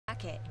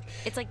jacket.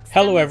 It's like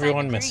Hello 75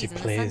 everyone, degrees and the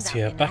sun's MessyPlays out,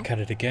 here, you know? back at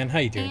it again. How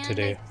you doing And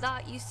today? I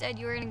thought you said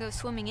you were gonna go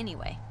swimming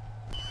anyway.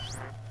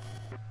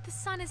 The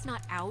sun is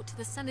not out.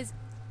 The sun is...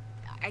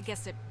 I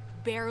guess it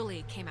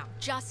barely came out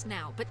just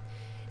now. But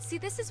see,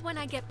 this is when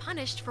I get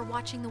punished for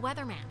watching the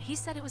weatherman. He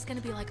said it was going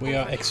to be like We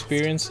are overcast.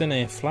 experiencing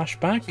a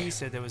flashback, He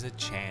said there was a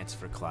chance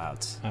for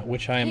clouds. at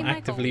which I am Hey, Michael,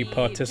 actively we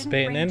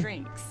participating didn't in.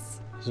 bring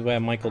drinks. This is where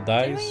Michael Did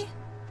dies. we?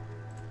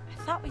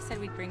 I thought we said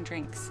we'd bring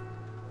drinks.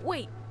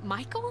 Wait,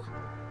 Michael?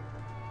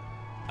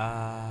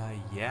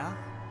 Yeah?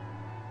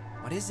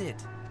 What is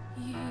it?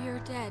 You're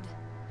dead.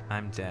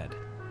 I'm dead.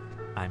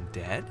 I'm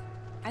dead?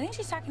 I think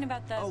she's talking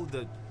about the... Oh,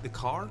 the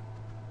car?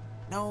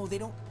 No, they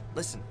don't...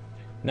 Listen.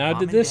 Now, Mom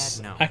did and this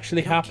Dad, no.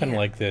 actually They don't happen care.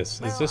 like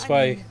this? Well, Is this I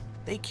why? mean,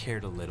 they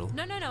cared a little.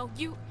 No,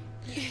 you...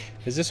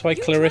 Is this why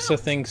you Clarissa drowned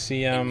thinks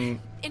he in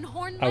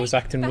Horn I was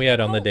Lake, acting back weird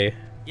at on the home. day?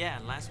 Yeah,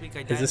 and last week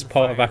I died Is this in the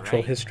part of fire, actual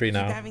right? history You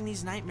now? keep having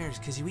these nightmares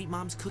because you eat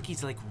Mom's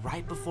cookies like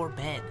right before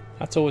bed.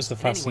 That's always the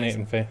But anyways,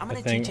 fascinating I'm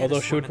gonna thing. teach you how to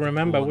Although she swim would at the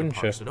remember, pool in the wouldn't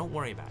park, she? So don't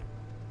worry about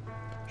it.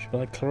 She'd be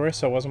like,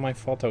 Clarissa, it wasn't my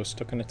fault. I was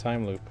stuck in a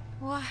time loop.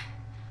 What?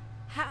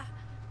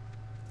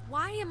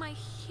 Why am I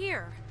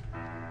here?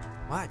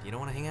 What? You don't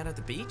want to hang out at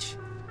the beach?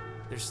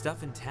 There's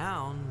stuff in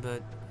town,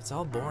 but it's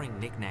all boring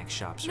knick-knack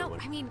shops. No,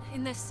 I mean,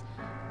 in this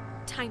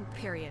time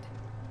period.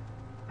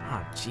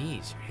 Oh,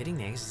 jeez, you're hitting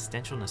the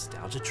existential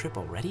nostalgia trip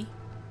already?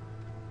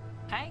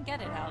 I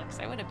get it, Alex.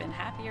 I would have been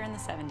happier in the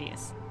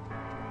 70s.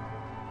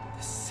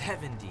 The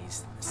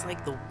 70s. It's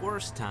like the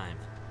worst time.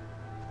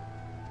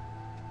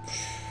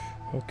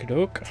 Okie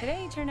doke.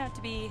 Today turned out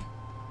to be...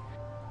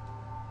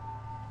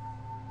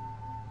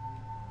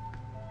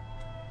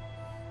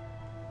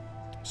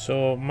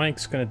 So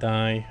Mike's gonna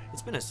die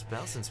It's been a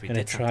spell since we in a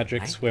did something,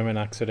 tragic right? swimming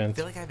I accident,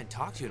 feel like I haven't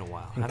talked to you in a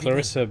while. and How have you been?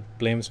 Clarissa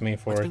blames me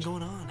for What's it. been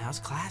going on? How's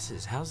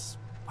classes? How's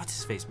what's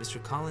his face,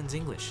 Mr. Collins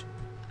English?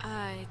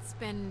 It's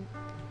been...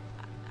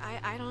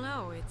 I don't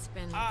know. It's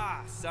been...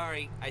 Ah,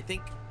 sorry. I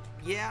think,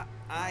 yeah,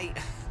 I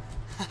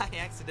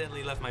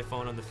accidentally left my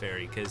phone on the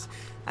ferry because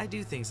I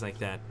do things like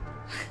that.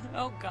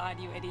 Oh God,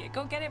 you idiot.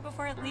 Go get it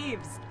before it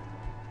leaves.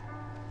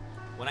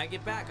 When I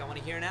get back, I want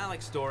to hear an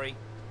Alex story.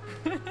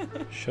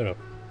 Shut up.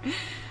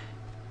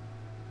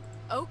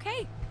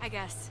 Okay, I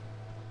guess.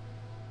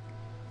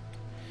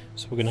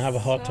 So we're gonna have a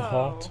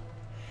heart-to-heart. So-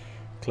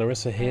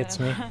 Clarissa hates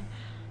me.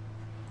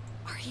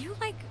 Are you,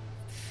 like,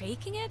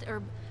 faking it?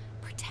 Or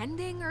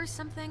pretending or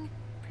something?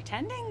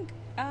 Pretending?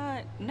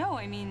 No,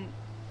 I mean...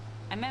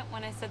 I meant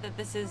when I said that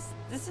this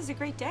is a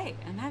great day.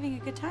 I'm having a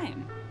good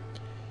time.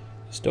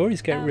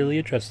 Stories get really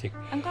interesting.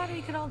 I'm glad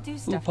we could all do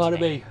stuff pardon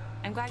today. me.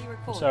 I'm glad you were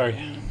cool. Sorry. I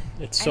mean,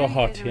 It's I so know you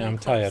hot guys are here, really I'm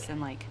close, tired. And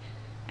like,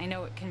 I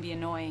know it can be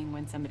annoying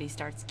when somebody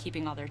starts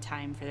keeping all their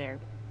time for their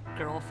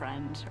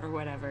girlfriend or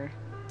whatever.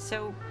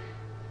 So,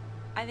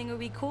 I think it would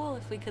be cool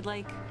if we could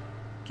like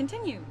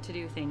continue to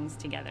do things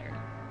together.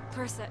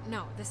 Clarissa,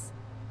 no, this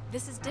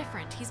is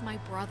different. He's my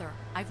brother.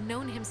 I've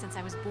known him since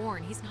I was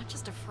born. He's not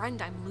just a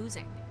friend I'm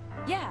losing.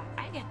 Yeah,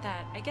 I get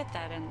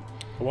that, and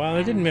Well,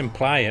 I didn't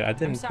imply it. I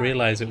didn't sorry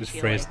realize if it you was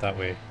feel phrased like that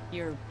way.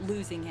 you're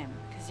losing him,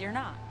 because you're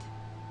not.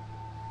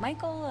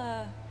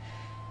 Michael,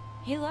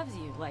 he loves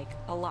you, like,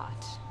 a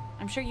lot.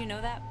 I'm sure you know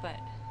that, but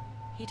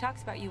he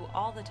talks about you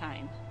all the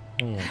time.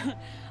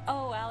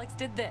 Oh, Alex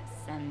did this,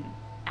 and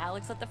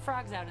Alex let the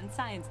frogs out in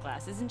science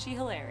class. Isn't she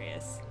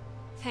hilarious?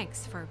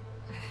 Thanks for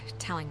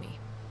telling me.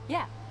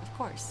 Yeah, of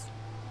course.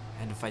 I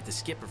had to fight the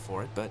skipper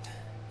for it, but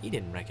he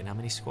didn't reckon how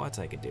many squats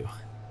I could do.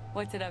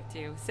 What's it up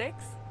to,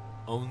 6?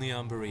 Only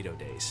on burrito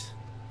days.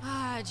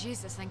 Ah,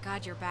 Jesus, thank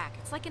God you're back.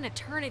 It's like an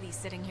eternity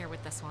sitting here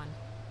with this one.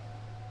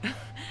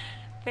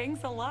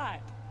 Thanks a lot.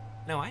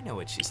 No, I know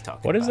what she's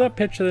talking What does about. that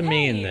picture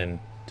mean Hey, then?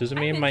 Does it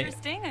I'm mean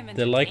interesting, I'm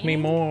they like me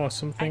entertaining. more or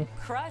something? I'd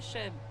crush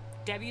a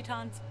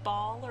debutante's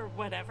ball or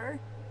whatever.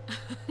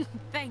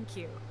 Thank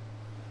you.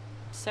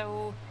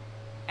 So,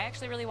 I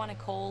actually really want a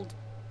cold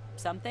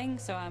something,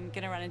 so I'm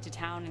gonna run into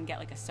town and get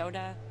like a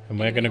soda. And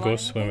we're Anybody gonna go want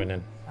swimming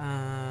anything?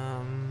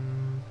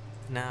 in.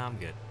 Nah, I'm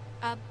good.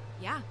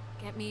 Yeah,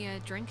 get me a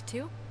drink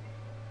too?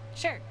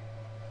 Sure.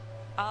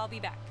 I'll be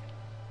back.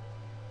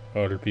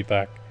 Oh, it'll be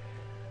back.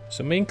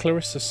 So me and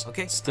Clarissa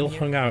Okay, still I'm here.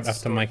 hung out What's the after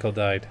story? Michael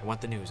died. I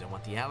want the news. I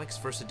want the Alex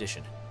first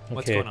edition.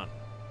 What's Okay. going on?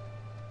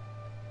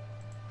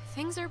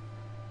 Things are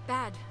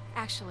bad,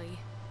 actually.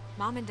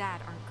 Mom and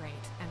Dad aren't great,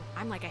 and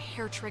I'm like a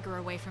hair trigger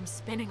away from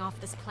spinning off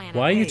this planet.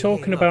 Why are you Hey,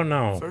 talking look, about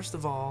now? First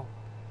of all,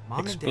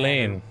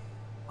 Explain.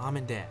 Mom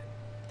and Dad.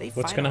 They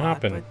What's fight gonna a lot,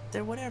 happen? But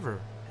they're whatever.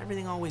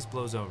 Everything always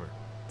blows over.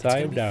 It's Dive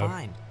gonna be down.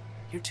 fine.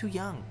 You're too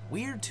young.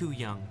 We're too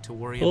young to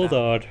worry Hold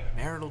about on.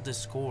 marital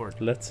discord.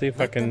 Let's see if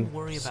I Let them can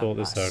worry sort about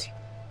this us. out.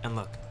 And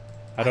look,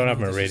 I don't have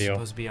know my this was radio.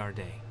 supposed to be our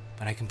day,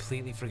 but I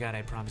completely forgot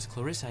I promised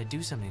Clarissa I'd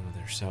do something with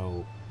her.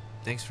 So,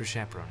 thanks for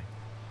chaperoning.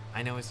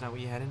 I know it's not what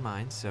you had in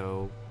mind,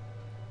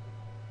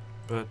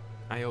 but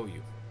I owe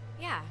you.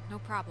 Yeah, no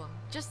problem.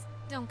 Just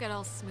don't get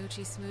all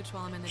smoochy smooch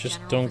while I'm in the Just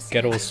general don't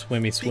get all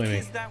vicinity. swimmy.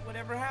 Because that would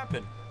ever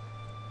happen.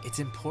 It's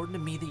important to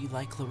me that you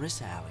like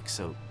Clarissa, Alex,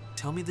 so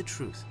tell me the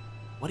truth.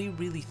 What do you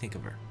really think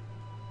of her?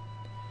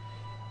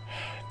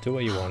 Do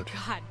what you want.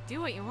 God,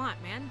 do what you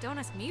want, man. Don't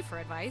ask me for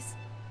advice.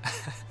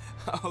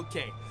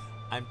 Okay,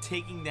 I'm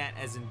taking that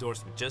as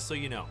endorsement, just so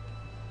you know.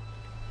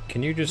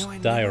 Can you just I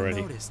die never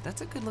already? noticed.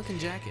 That's a good-looking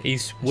jacket.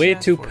 He's I way should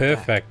ask too for it back.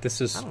 perfect. This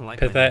is I don't like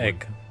my new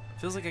pathetic. one.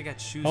 Feels like I got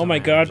shoes. Oh on my my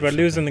god, ankles or we're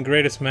losing something. the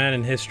greatest man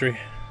in history.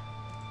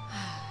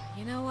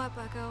 You know what,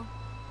 Bucko?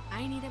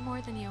 I need it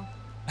more than you.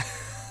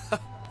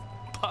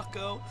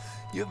 Bucko,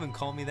 you haven't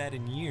called me that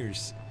in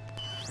years.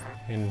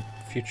 In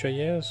future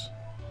years?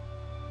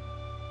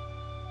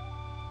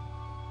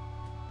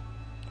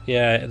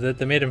 Yeah,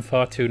 they made him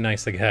far too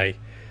nice a guy.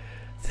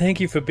 Thank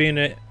you for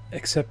being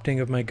accepting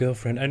of my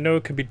girlfriend. I know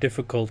it can be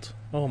difficult.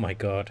 Oh my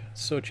god,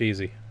 so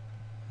cheesy.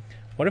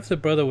 What if the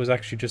brother was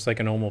actually just like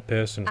a normal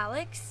person?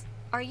 Alex,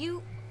 are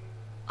you...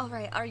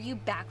 Alright, are you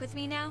back with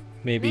me now?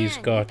 Maybe Man, he's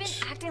got you've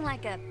been acting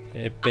like a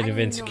a I bit don't of even know how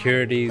to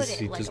insecurities, put it,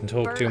 he like doesn't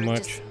a talk too bird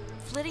much. just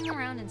flitting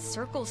around in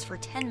circles for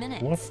 10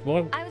 minutes.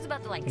 What? I was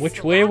about to like Which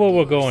slap way were we you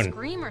or going?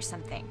 Scream or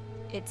something.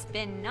 It's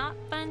been not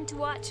fun to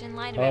watch in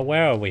light of Oh,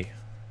 where are we?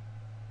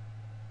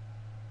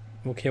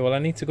 Okay, well I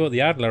need to go to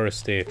the Adler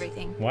estate.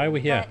 everything. Why are we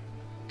here?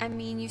 But, I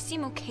mean, you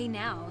seem okay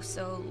now,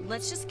 so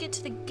let's just get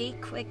to the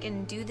gate quick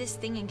and do this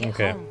thing and get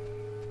Okay. home.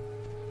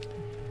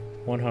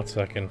 1 hot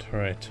second,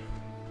 right.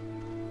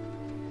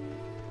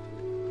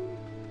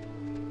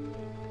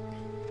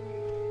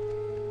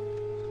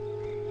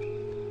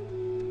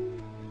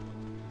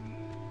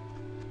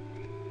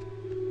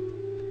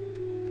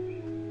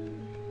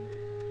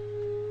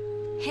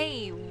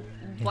 Hey,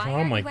 why Oh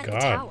are my you at the God.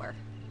 tower?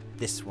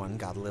 This one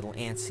got a little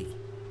antsy.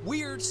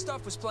 Weird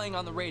stuff was playing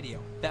on the radio.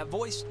 That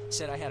voice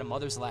said I had a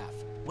mother's laugh.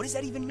 What does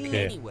that even mean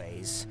Okay.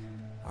 anyways?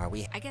 Are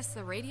we... I guess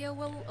the radio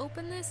will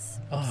open this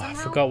Oh, I somehow?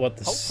 forgot what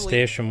the Hopefully.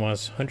 station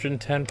was. Give it a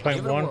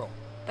 110.1? whirl.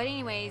 But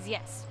anyways,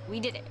 yes, we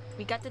did it.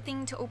 We got the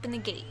thing to open the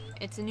gate.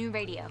 It's a new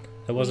radio.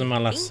 That wasn't my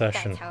We last think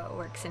session. That's how it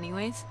works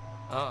anyways.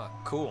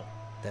 Cool.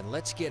 Then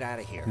let's get out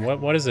of here.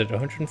 What is it? Well,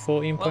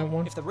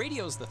 114.1? if the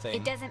radio's the thing...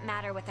 It doesn't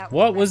matter without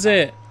What was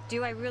Clarissa. it?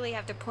 Do I really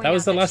have to point That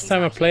was out the last she's time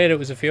I not played. It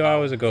was a few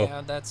hours ago.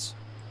 Yeah, that's...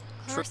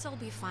 Clarissa will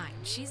be fine.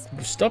 She's...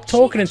 Stop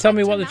talking and tell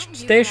me She what the hitchhiked to Mountain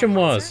View station from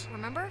was. Hazard,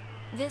 remember?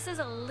 This is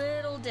a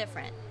little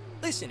different.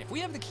 Listen, if we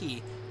have the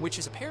key, which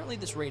is apparently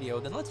this radio,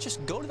 then let's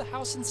just go to the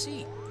house and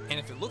see. And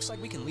if it looks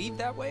like we can leave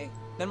that way,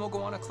 then we'll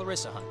go on a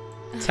Clarissa hunt.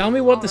 Tell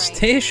me what the Alright.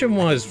 station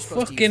was. You're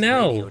supposed to use Fucking the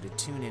hell. radio to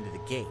tune into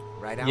the gate,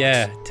 right, Alex?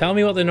 Yeah, tell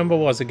me what the number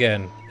was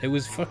again. It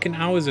was fucking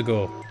hours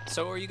ago.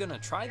 So are you gonna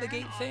try the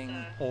gate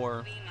thing,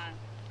 or... Lima,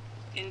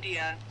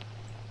 India,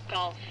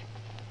 Golf,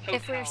 Hotel.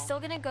 If we're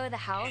still gonna go to the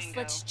house, Tango.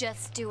 let's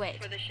just do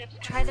it. For the ship's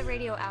Try the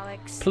radio,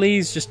 Alex.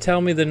 Please just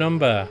tell me the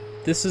number.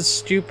 This is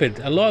stupid.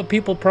 A lot of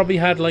people probably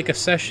had like a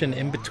session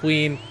in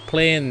between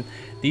playing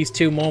these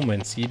two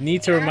moments. You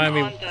need to remind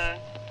me. on the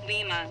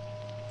Lima,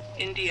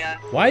 India.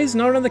 Why is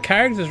none of the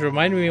characters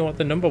reminding me what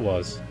the number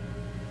was?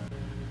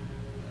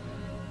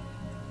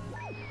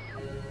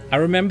 I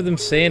remember them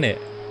saying it,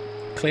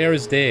 clear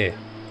as day.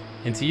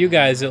 And to you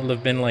guys it'll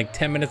have been like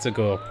 10 minutes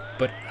ago,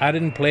 but I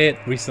didn't play it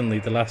recently,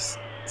 the last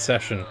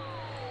session.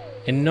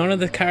 And none of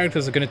the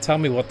characters are going to tell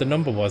me what the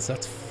number was.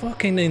 That's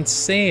fucking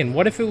insane.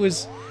 What if it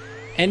was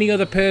any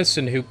other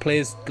person who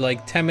plays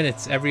like 10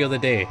 minutes every other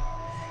day?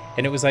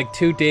 And it was like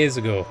 2 days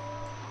ago.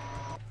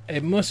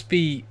 It must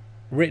be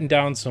written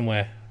down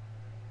somewhere.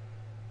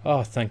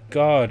 Oh, thank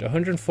God.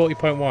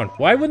 140.1.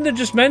 Why wouldn't they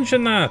just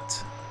mention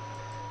that?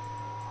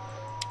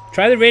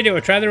 Try the radio,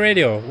 try the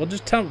radio. We'll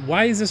just tell...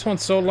 Why is this one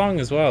so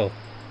long as well?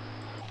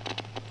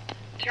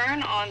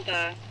 Turn on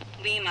the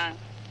Lima,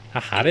 I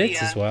had it India.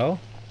 as well.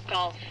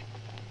 Golf,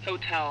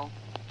 Hotel,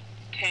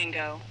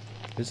 Tango.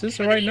 Is this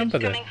For the right ship's number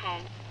then? coming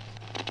home.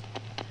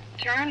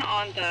 Turn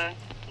on the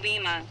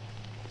Lima,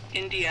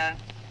 India,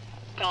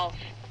 Golf,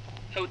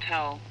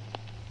 Hotel,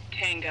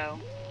 Tango.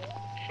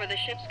 For the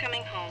ship's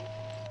coming home.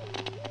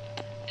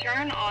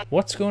 Turn on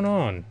What's going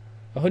on?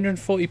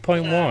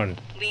 140.1.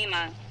 the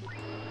Lima,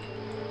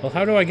 Well,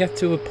 how do I get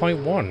to a point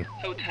 1?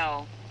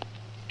 Hotel,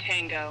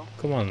 Tango.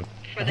 Come on.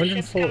 For the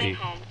ship's coming 140.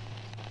 home.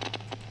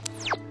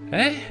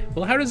 Eh?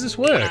 Well, how does this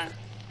work? Lima,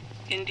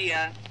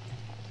 India,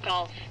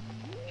 Golf,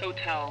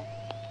 Hotel,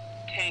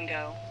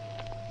 Tango.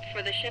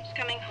 For the ship's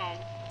coming home.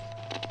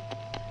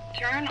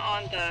 Turn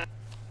on the...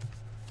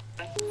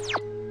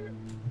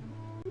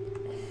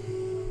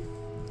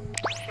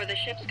 For the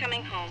ship's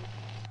coming home.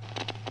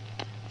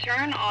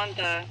 Turn on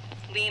the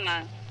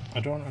Lima, I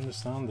don't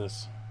understand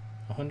this.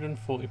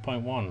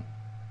 140.1.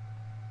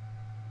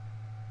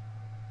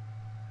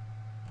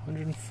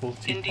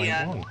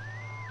 India, 140.1.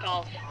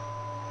 Golf,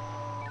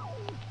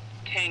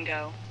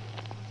 Tango.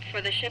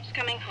 For the ship's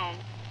coming home.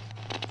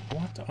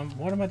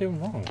 What am I doing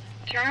wrong?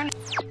 Turn...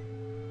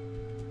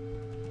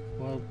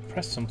 Well,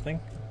 press something.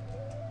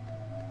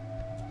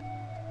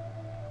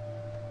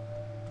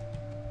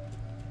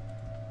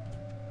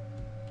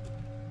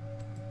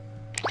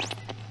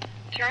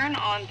 Turn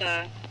on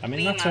the I mean,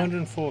 Lima, that's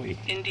 140.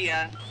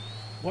 India,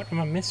 What am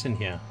I missing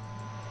here?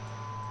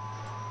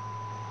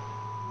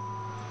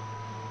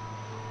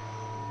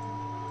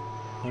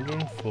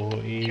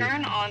 $140.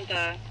 Turn on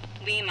the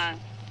Lima,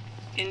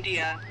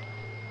 India,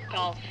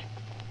 Golf.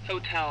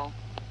 Hotel.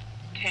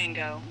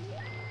 Tango.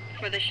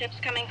 For the ships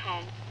coming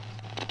home.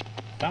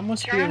 That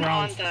must be Turn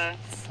around on the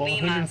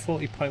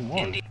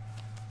 140.1.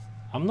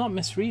 I'm not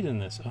misreading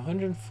this.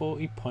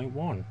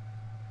 140.1.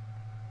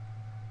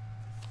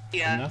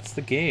 Yeah. And that's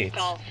the gate.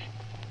 Golf.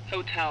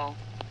 Hotel.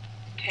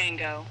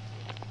 Tango.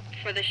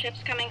 For the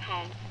ships coming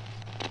home.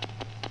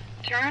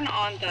 Turn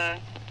on the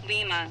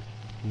Lima.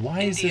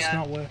 Why is this India.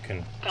 not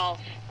working?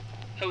 Golf.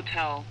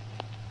 Hotel.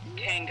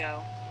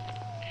 Tango.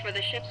 For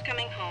the ships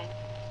coming home.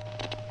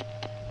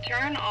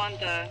 Turn on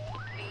the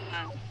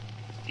Lima.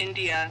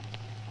 India.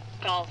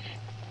 Golf.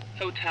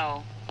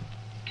 Hotel.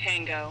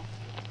 Tango.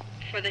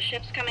 For the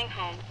ships coming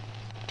home.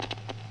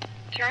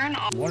 Turn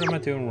on... What am I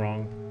doing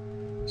wrong?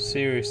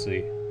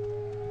 Seriously.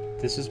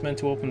 This is meant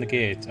to open the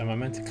gate. Am I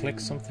meant to click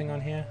something on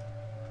here?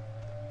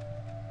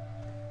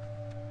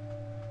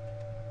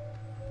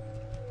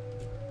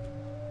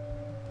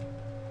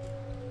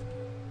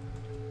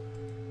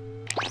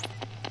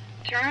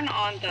 Turn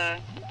on the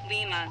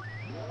Lima.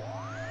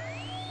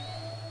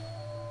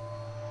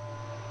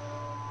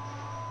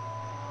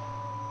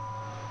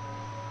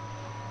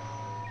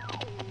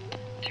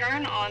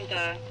 Turn on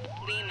the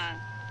Lima.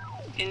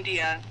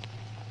 India.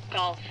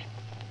 Golf.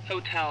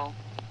 Hotel.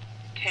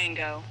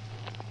 Tango.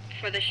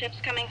 For the ships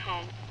coming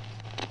home.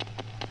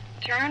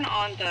 Turn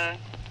on the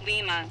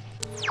Lima.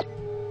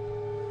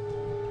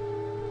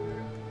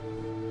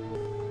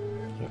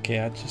 Okay,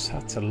 I just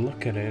had to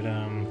look at it.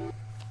 I'm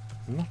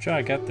not sure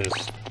I get this.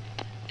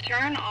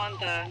 Turn on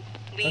the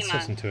Lima. Let's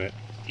listen to it.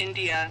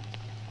 India.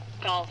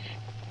 Golf.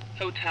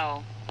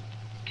 Hotel.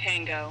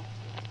 Tango.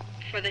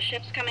 For the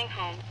ships coming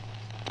home.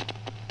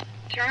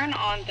 Turn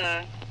on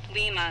the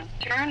Lima.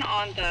 Turn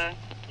on the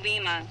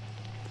Lima.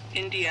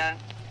 India.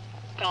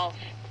 Golf.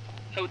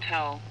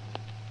 Hotel.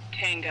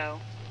 Tango.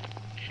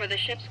 For the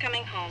ships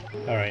coming home.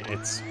 Alright,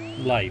 it's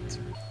light.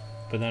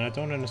 But then I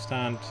don't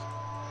understand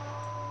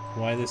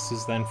why this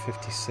is then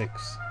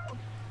 56.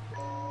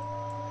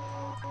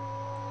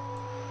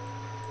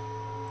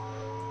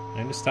 I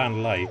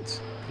understand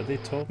light, but they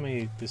told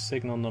me the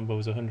signal number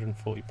was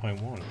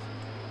 140.1.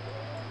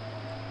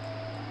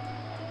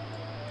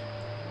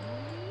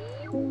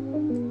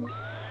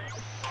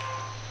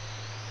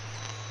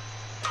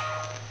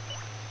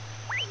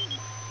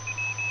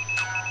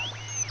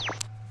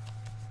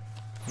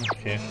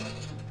 Okay.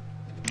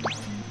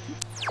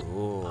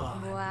 Cool.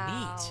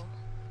 Wow. Neat.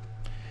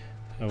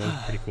 That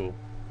was pretty cool.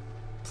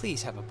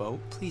 Please have a boat.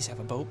 Please have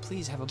a boat.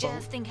 Please have a boat.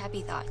 Just think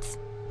happy thoughts.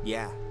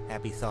 Yeah,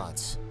 happy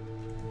thoughts.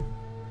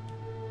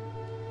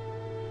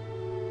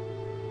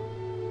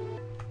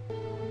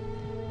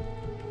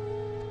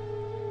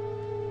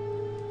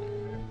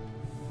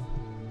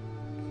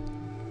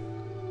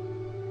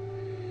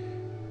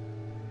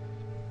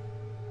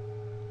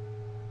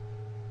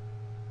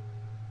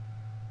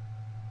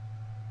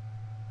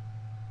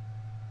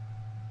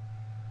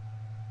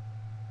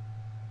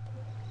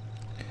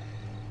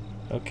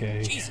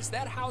 Okay. Jesus,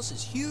 that house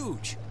is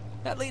huge.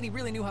 That lady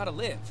really knew how to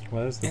live.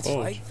 Where's the It's boat?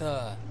 like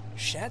the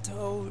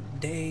Chateau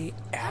de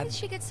How did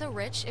she get so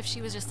rich if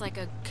she was just like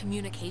a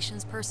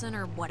communications person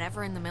or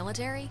whatever in the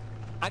military?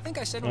 I think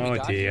I said when Oh, we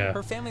got dear. here,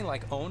 her family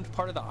like owned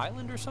part of the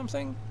island or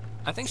something.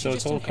 I think So she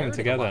it's just all coming inherited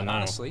together a lot, now.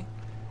 honestly.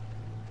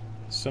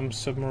 Some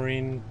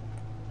submarine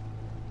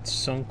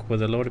sunk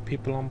with a load of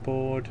people on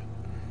board.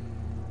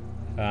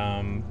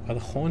 Are they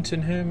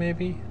haunting her,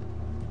 maybe?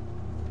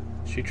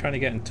 Is she trying to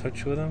get in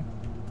touch with them?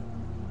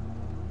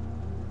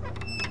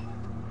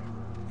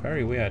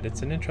 Very weird.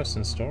 It's an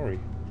interesting story.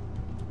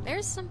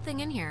 There's something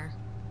in here.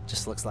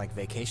 Just looks like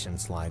vacation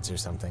slides or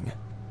something.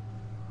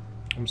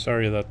 I'm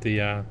sorry that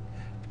the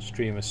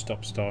stream has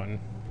stopped starting.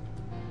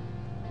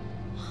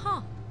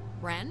 Huh.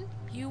 Ren,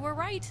 you were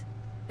right.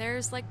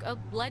 There's like a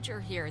ledger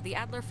here. The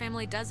Adler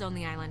family does own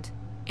the island.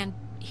 And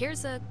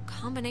here's a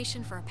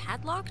combination for a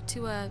padlock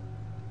to a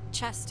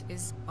chest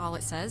is all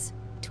it says.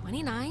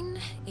 29,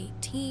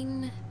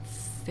 18,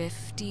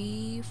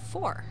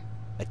 54.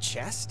 A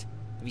chest?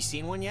 Have you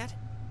seen one yet?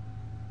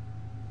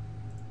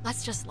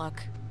 Let's just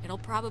look. It'll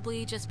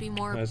probably just be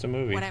more, There's a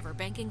movie. whatever,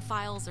 banking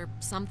files or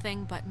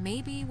something, but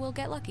maybe we'll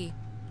get lucky.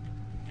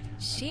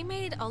 She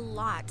made a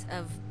lot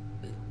of,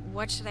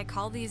 what should I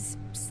call these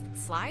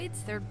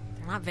slides? They're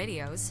not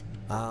videos.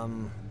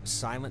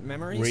 Silent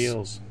memories?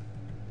 Reels.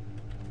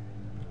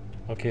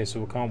 Okay, so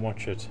we can't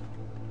watch it.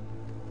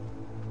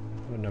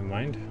 Oh, never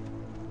mind.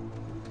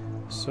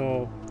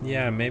 So,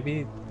 yeah,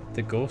 maybe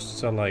the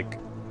ghosts are like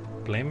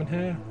blaming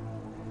her?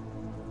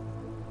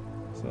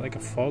 Is it like a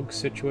fog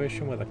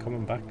situation where they're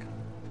coming back?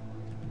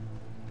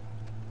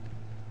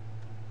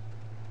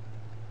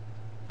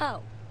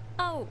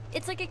 Oh,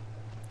 it's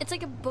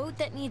like a boat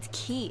that needs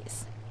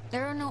keys.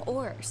 There are no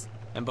oars.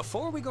 And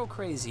before we go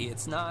crazy,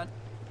 it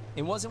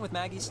wasn't with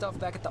Maggie's stuff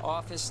back at the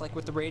office, like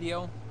with the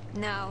radio?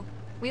 No,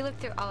 we looked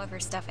through all of her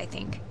stuff, I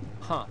think.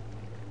 Huh.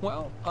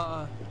 Well,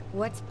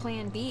 What's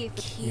plan B if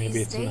the Keys,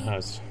 Maybe it's in the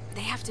house.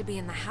 They have to be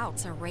in the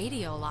house, a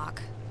radio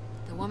lock.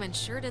 The woman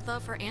sure did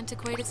love her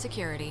antiquated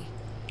security.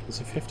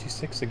 Is it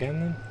 56 again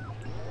then?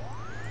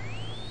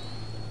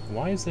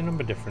 Why is the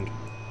number different?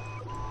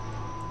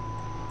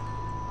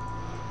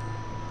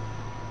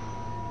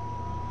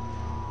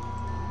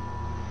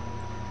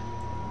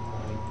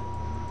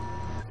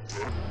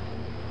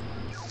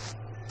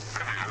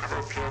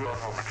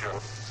 down the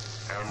cab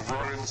and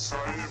run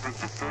inside even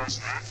to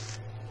Thursday.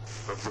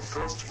 But the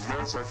first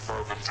mess I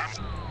found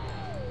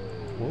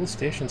the All the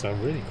stations are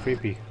really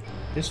creepy.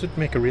 This would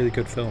make a really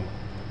good film.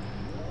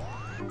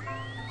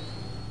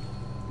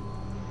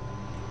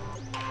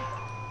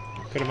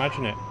 Could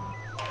imagine it.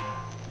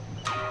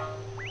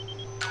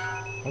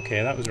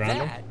 Okay, that was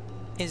random. That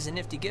is a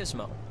nifty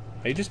gizmo.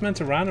 Are you just meant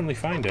to randomly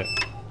find it?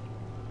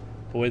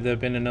 Or would there have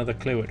been another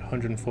clue at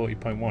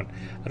 140.1?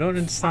 I don't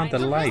understand the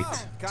light.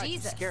 God, you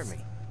Jesus. scared me.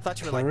 Thought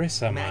you were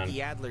Clarissa, like man.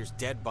 Maggie Adler's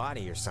dead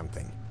body or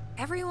something.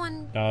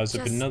 Everyone, Oh, there's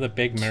just another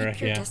big mirror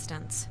keep your here.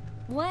 distance.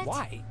 What?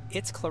 Why?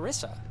 It's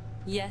Clarissa.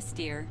 Yes,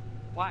 dear.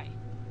 Why?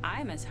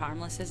 I'm as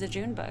harmless as a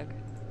June bug.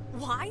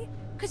 Why?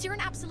 Because you're an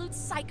absolute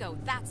psycho,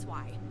 that's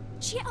why.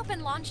 She up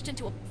and launched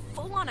into a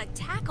full-on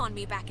attack on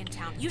me back in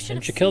town. You should And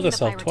have she seen killed the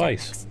herself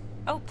pyrotechnics. twice.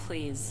 Oh,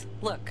 please.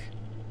 Look.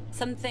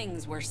 Some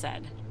things were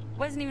said.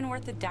 Wasn't even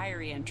worth a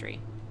diary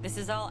entry. This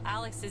is all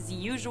Alex's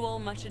usual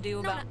much ado No,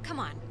 about... no, come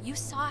on. You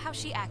saw how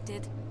she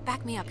acted.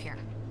 Back me up here.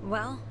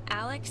 Well,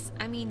 Alex,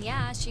 I mean,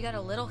 yeah, she got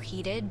a little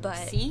heated, but...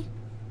 See?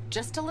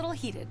 Just a little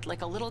heated,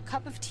 like a little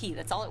cup of tea,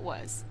 that's all it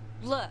was.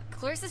 Look,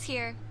 Clarissa's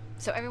here,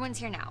 so everyone's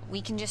here now.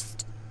 We can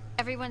just...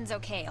 Everyone's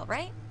okay,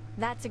 alright?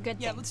 That's a good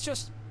Yeah, thing. let's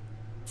just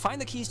find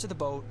the keys to the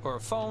boat or a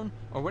phone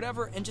or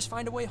whatever and just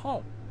find a way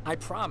home. I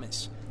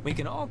promise. We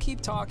can all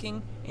keep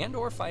talking and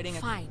or fighting.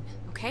 Fine,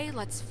 okay?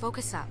 Let's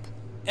focus up.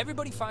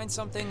 Everybody find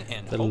something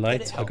and The hope that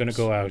lights it are going to helps.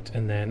 go out,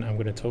 and then I'm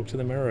going to talk to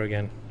the mirror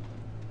again.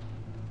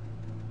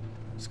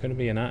 It's going to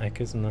be an attic,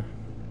 isn't there?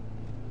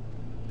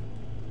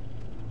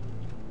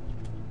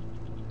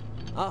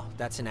 Oh,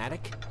 that's an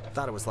attic?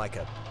 Thought it was like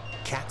a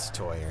cat's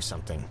toy or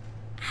something.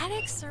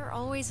 Attics are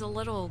always a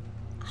little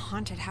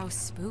haunted house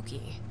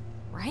spooky,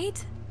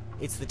 right?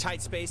 It's the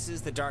tight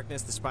spaces, the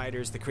darkness, the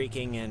spiders, the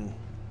creaking, and...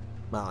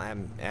 Well,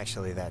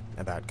 actually, that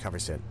about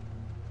covers it.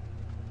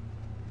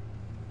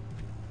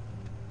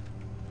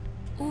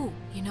 Ooh,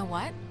 you know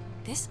what?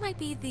 This might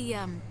be the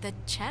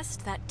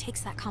chest that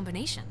takes that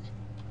combination.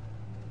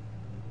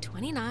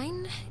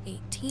 29,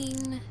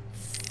 18,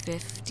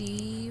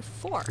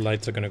 54.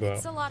 Lights are going to go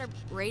It's out. a lot of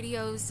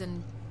radios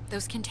and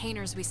those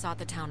containers we saw at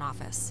the town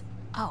office.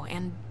 Oh,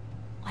 and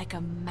like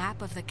a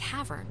map of the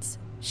caverns.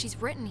 She's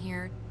written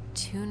here,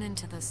 tune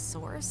into the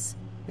source.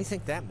 What do you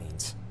think that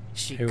means?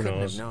 She Who couldn't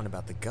knows? have known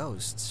about the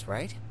ghosts,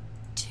 right?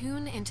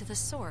 Tune into the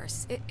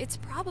source. It's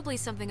probably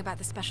something about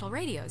the special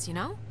radios, you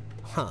know?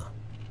 Huh.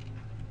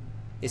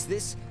 Is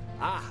this...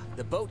 Ah,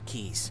 the boat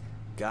keys.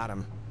 Got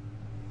 'em.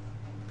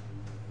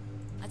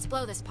 Let's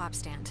blow this pop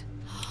stand.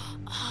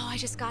 Oh, I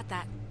just got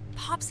that.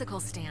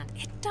 Popsicle stand.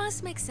 It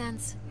does make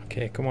sense.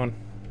 Okay, come on.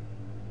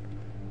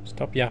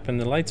 Stop yapping.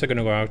 The lights are going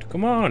to go out.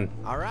 Come on.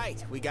 All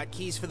right, we got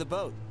keys for the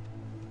boat.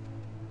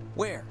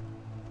 Where?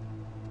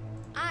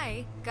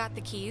 I got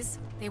the keys.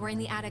 They were in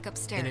the attic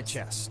upstairs. In a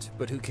chest,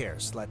 but who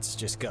cares? Let's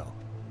just go.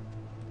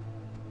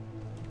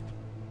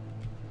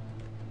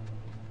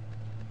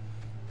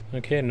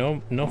 Okay,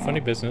 no funny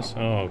business.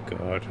 Oh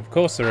god, of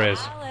course there is.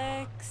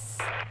 Alex!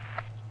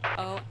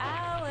 Oh,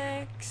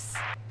 Alex!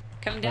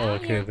 Come Oh, down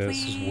okay, here, this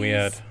is please.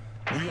 weird.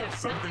 We have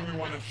something we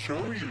want to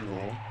show you.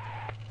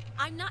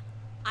 I'm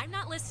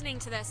not listening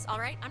to this, all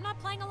right? I'm not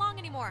playing along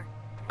anymore.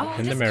 Oh,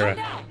 In the just mirror.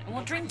 come down, and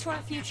we'll drink to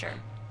our future.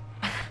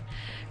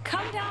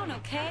 Come down,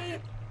 okay?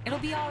 It'll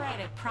be all right,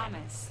 I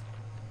promise.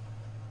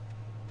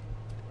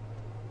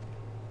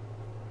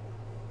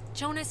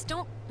 Jonas,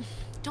 don't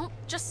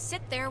just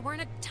sit there. We're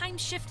in a time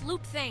shift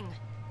loop thing.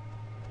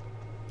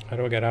 How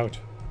do I get out?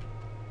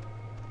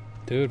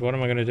 Dude, what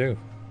am I going to do?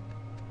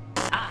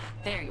 Ah,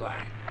 there you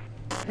are.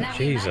 Now,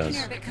 Jesus. we imagine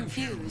you're a bit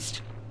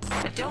confused,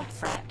 but don't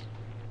fret.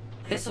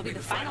 This will be the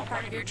final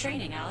part of your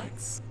training,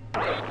 Alex.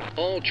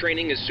 All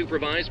training is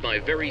supervised by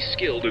very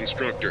skilled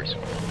instructors.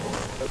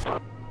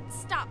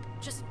 Stop.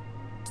 Just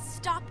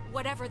stop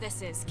whatever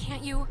this is.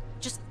 Can't you?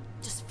 Just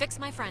fix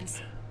my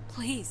friends.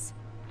 Please.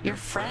 Your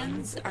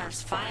friends are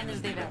as fine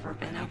as they've ever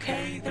been,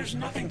 okay? There's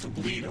nothing to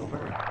bleed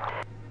over.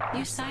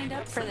 You signed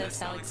up for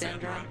this,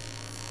 Alexandra.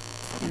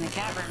 In the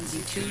caverns,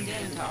 you tuned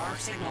in to our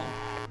signal.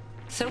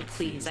 So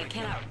please, I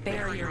cannot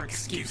bear your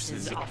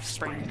excuses,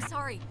 offspring. I'm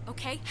sorry,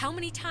 okay? How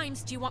many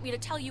times do you want me to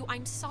tell you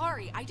I'm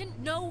sorry? I didn't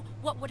know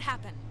what would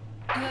happen.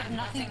 You have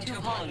nothing to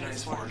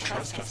apologize for.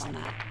 Trust us on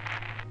that.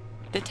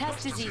 The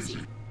test is easy.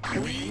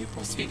 We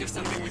will speak of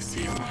something we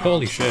see on the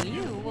Holy shit.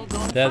 You will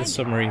go and They're the find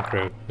submarine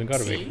crew. They've got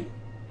to See? be.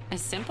 As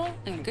simple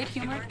and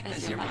good-humored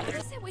as your mother. What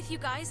is it with you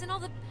guys and all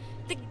the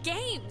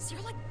games?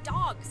 You're like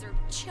dogs or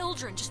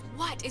children. Just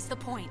what is the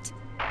point?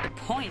 The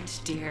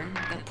point, dear,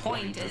 the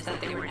point is that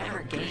they were never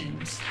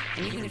games,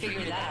 and you can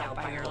figure that out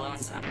by your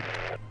lonesome.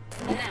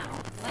 Now,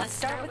 let's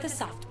start with the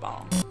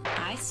softball.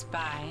 I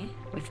spy,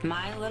 with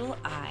my little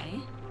eye,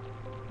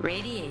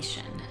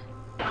 radiation.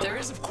 There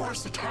is, of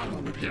course, a time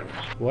limit here.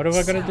 What am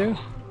I going to do?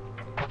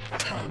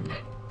 10,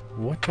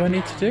 What do I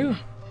need to do?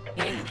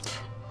 8,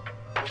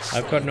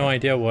 I've got no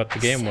idea what the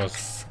game was.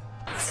 6,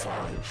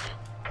 5.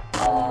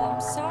 Oh,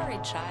 I'm sorry,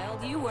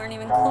 child. You weren't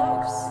even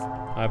close.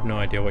 I have no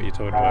idea what you're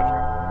talking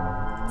about.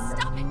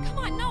 Stop it! Come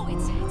on, no,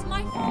 it's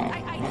my fault.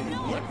 I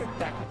Look at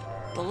that.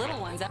 The little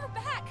ones are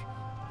back.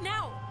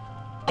 Now.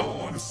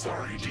 Oh, I'm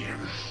sorry, dear.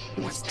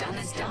 What's done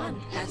is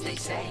done, as they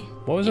say.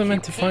 What was I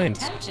meant to find?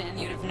 Attention,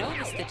 you'd have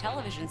noticed the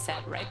television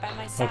set right by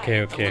my side.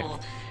 Okay. The little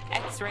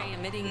X-ray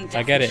emitting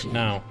I get it deficient.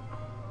 now.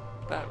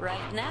 But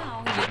right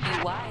now, you'd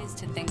be wise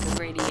to think of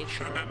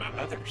radiation in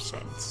another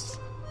sense.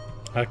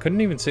 I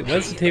couldn't even see.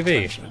 Where's the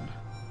TV?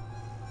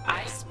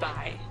 I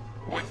spy.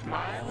 With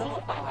my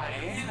little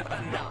eye,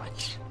 a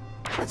notch.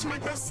 Let's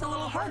make this a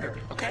little harder,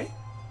 okay?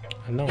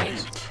 I know.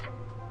 8,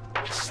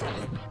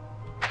 7,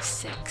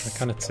 6, I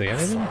can't see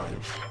anything.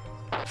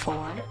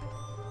 4,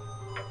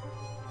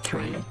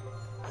 3.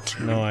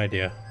 No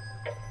idea.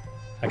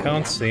 I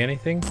can't see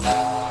anything.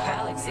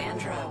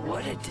 Alexandra,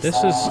 what a This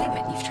is,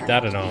 disappointment you've turned I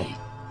out don't to know. be.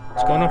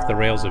 It's going off the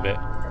rails a bit.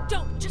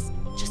 Don't just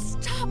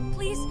stop,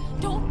 please.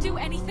 Don't do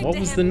anything What to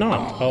was him. the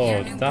knot?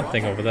 Oh, that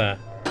thing over there.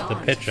 The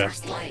picture.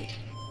 First light.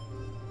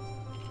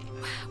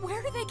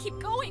 Where do they keep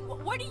going?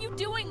 What are you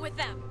doing with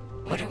them?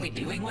 What are we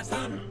doing with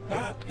them?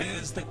 That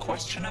is the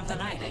question of the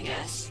night, I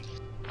guess.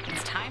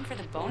 It's time for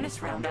the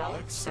bonus round,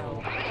 Alex,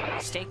 so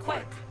stay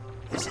quick.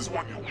 This is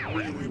what you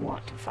really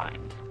want. To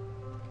find.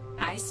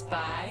 I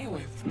spy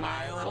with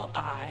my little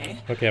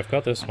eye Okay, I've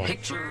got this a one.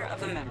 picture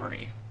of a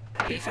memory.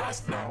 Be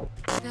fast now.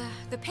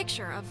 The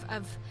picture of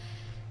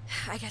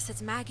I guess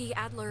it's Maggie,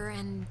 Adler,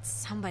 and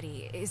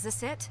somebody. Is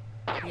this it?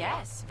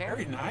 Yes,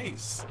 very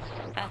nice.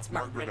 That's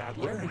Margaret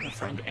Adler and her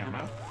friend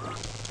Anna.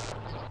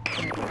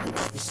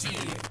 See,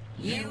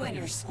 you and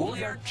your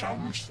schoolyard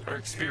chums are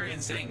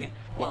experiencing,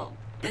 well,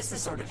 this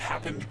has sort of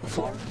happened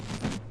before.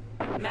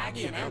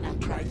 Maggie and Anna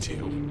tried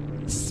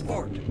to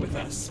sport with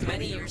us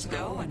many years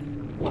ago,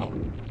 and, well,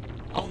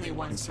 only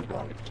one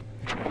survived.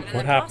 And in What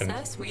the happened?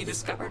 process, we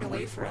discovered a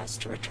way for us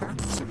to return,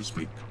 so to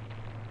speak.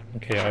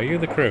 Okay, are you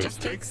the crew? It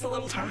just takes a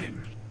little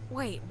time.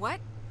 Wait, what?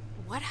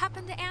 What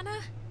happened to Anna?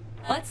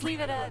 Let's leave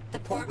it at the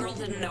poor girl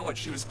didn't know what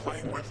she was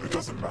playing with. It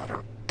doesn't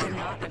matter. They're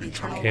not an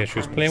eternal Okay, she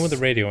was playing with the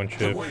radio and The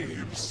shit.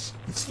 waves.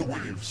 It's the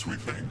waves, we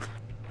think.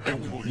 And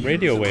we will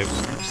Radio use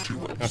waves. the waves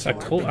to I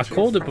absorb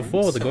called it into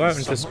before. They go out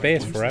into some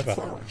space waves forever.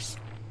 and flowers.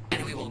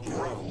 And we will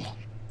grow.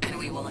 And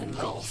we will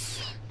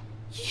engulf.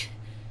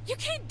 You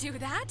can't do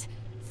that.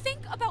 Think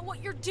about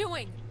what you're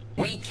doing.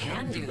 We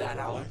can do that,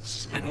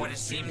 Alex. And what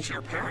has seemed to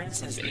your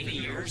parents as 80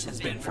 years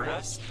has been for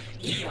us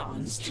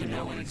eons to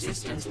know an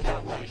existence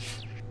without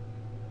life.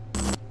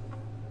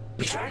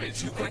 We tried it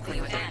too quickly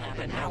with Anna,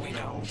 but now we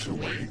know. To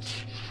wait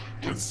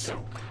and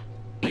soak.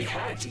 We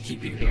had to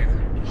keep you here,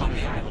 on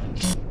the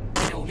island.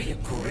 And it will be a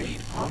great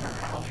honor,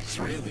 Alex,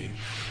 really,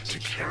 To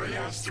carry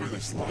us through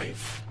this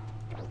life.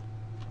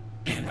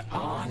 and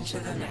on to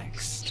the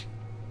next.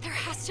 There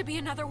has to be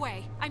another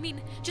way. I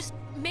mean, just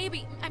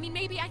maybe.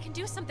 Maybe I can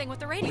do something with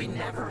the radio. We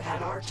never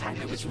had our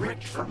time. It was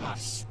ripped from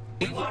us.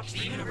 We watched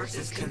the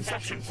universe's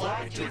conception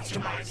flag to its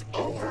demise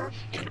over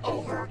and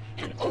over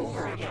and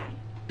over again.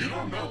 You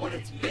don't know what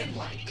it's been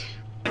like.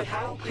 But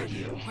how could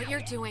you? What you're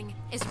doing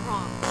is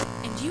wrong,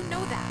 and you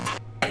know that.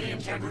 The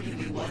integrity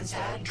we once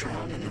had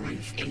drowned in the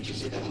reef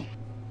ages ago.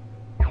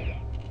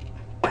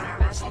 When our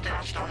vessel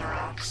dashed on the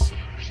rocks,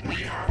 we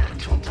had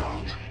until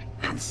dawn.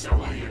 And so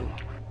are you.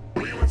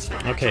 We would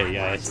spend our Okay, time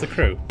yeah, it's the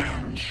crew.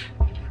 and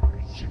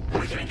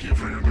we thank you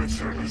for your good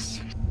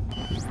service.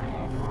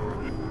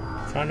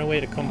 Find a way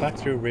to come back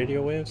through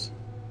radio waves.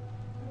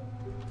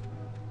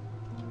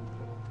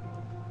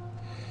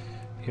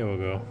 Here we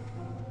go.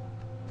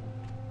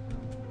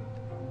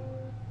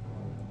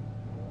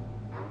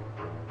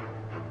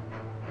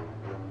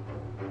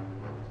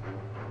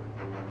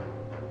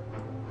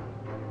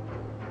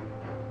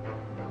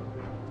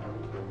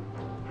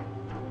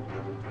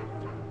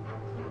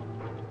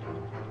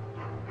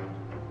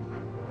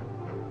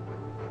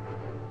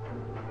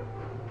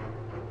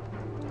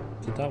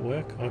 Did that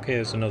work? Okay,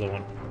 there's another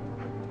one.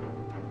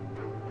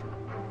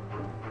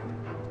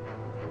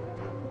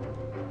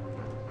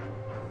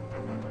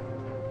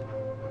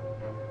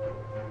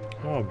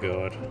 Oh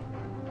god.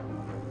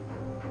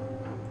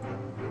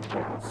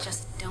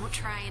 Just don't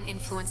try and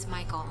influence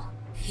Michael.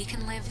 He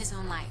can live his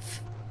own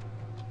life.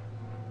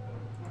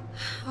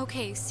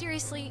 Okay,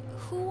 seriously,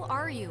 who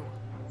are you?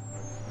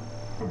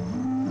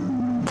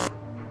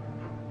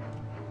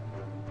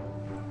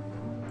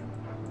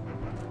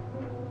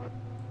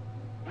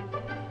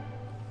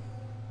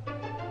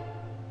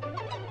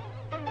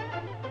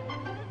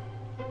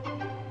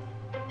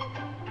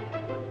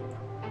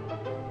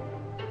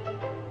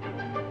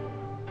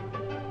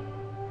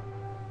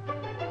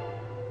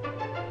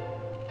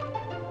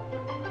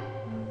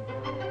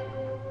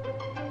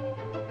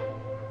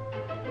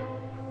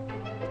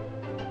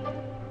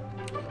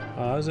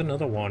 Oh, there's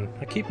another one.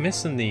 I keep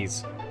missing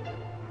these.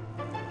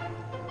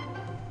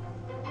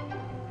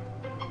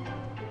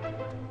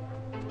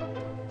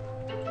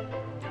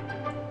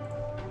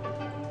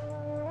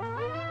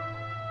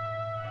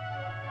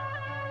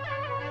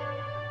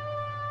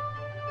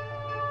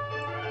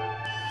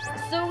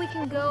 So we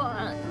can go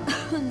on.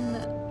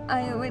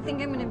 I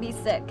think I'm gonna be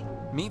sick.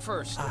 Me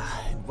first.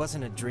 It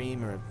wasn't a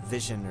dream or a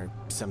vision or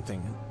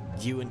something.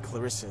 You and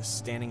Clarissa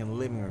standing in the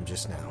living room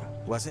just now,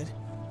 was it?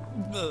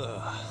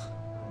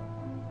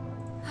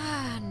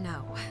 Ah,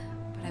 no.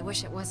 But I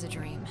wish it was a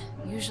dream.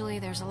 Usually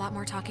there's a lot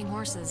more talking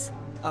horses.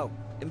 Oh,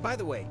 and by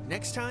the way,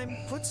 next time,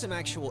 put some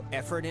actual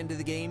effort into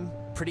the game,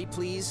 pretty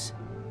please.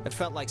 It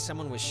felt like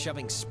someone was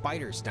shoving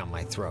spiders down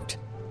my throat.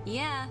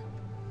 Yeah.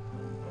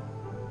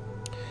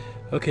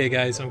 Okay,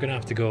 guys, I'm gonna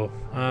have to go.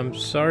 I'm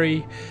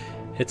sorry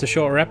it's a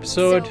shorter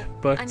episode,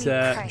 but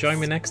Christ, join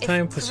me next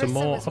time for some Carissa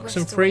more was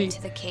whisked away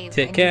to the OXENFREE. cave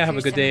Take and care, you have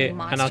a pierced good day, so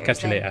many and I'll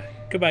catch you monsters, later.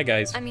 Goodbye,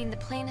 guys. I mean, the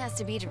plan has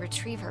to be to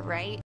retrieve her, right?